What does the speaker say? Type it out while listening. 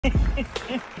Hey,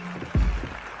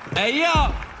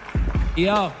 yo!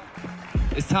 Yo,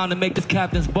 it's time to make this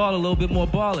captain's ball a little bit more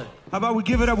baller. How about we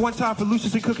give it up one time for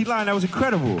Lucius and Cookie Line? That was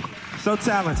incredible. So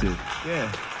talented.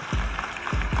 Yeah.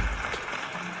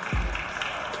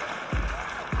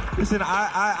 Listen,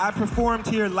 I performed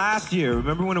here last year.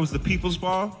 Remember when it was the People's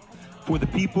Ball? For the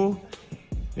people?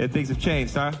 Yeah, things have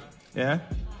changed, huh? Yeah?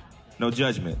 No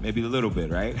judgment. Maybe a little bit,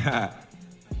 right?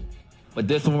 But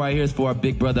this one right here is for our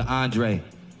big brother Andre,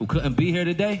 who couldn't be here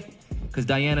today because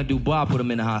Diana Dubois put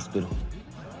him in the hospital.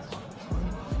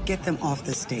 Get them off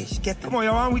the stage. Get them. Come on,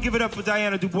 y'all. Why don't we give it up for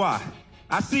Diana Dubois?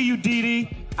 I see you, Dee Dee.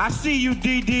 I see you,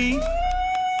 Dee Dee.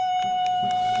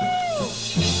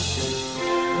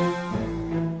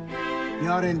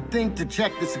 Y'all didn't think to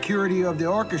check the security of the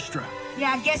orchestra.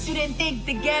 Yeah, I guess you didn't think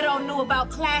the ghetto knew about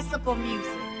classical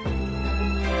music.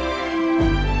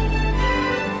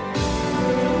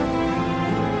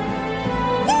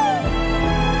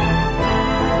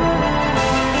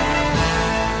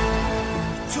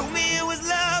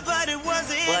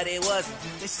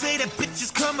 They say that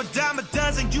bitches come a dime a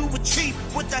dozen, you were cheap.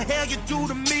 What the hell you do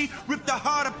to me? Rip the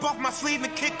heart up off my sleeve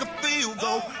and kick a field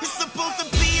goal. You're supposed to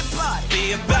be about it.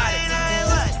 Be about it.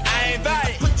 I ain't about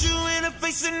it. Put you in a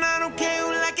face and I don't care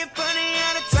who like it funny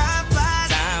how the time flies.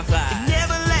 Time flies. It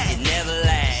never lasts. It never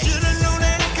lasts. Should've known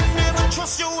that I could never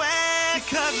trust your ass.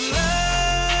 Because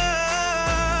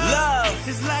love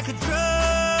is like a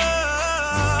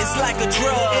drug. It's like a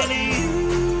drug. And you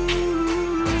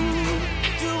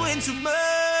doing too much.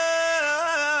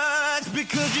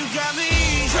 Because you got me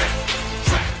track.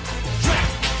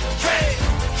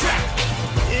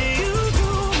 You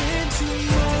doing too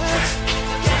much.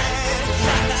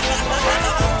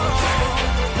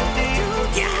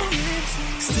 Yeah.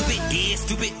 Stupid is,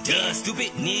 stupid does,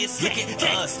 stupidness. Look at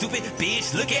us, stupid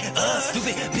bitch. Look at us,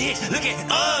 stupid bitch. Look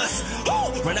at us.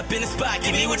 Woo! Run up in the spot,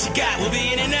 give me what you got. We'll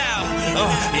be in and out.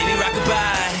 Baby,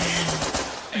 rock-a-bye.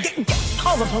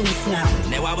 Call the police now.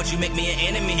 Now why would you make me an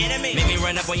enemy? Make me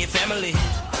run up on your family.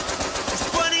 It's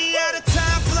funny how the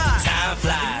time flies. Time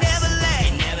flies. It never lasts.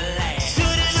 It never lasts.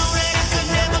 Should've known that I could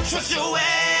never trust your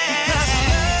ass.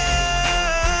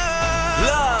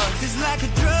 Love is like a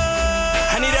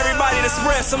drug. I need everybody to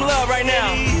spread some love right now.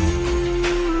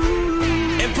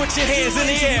 And put your hands in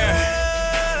the air.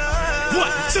 1,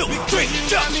 2, 3,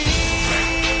 jump.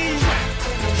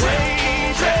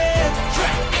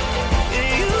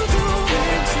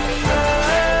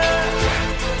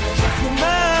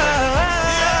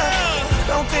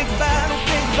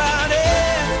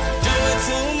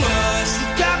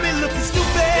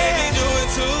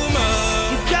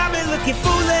 You're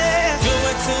foolish,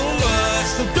 doing too much.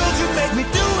 So don't you make me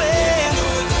do it.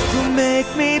 To make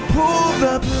me pull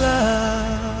the plug.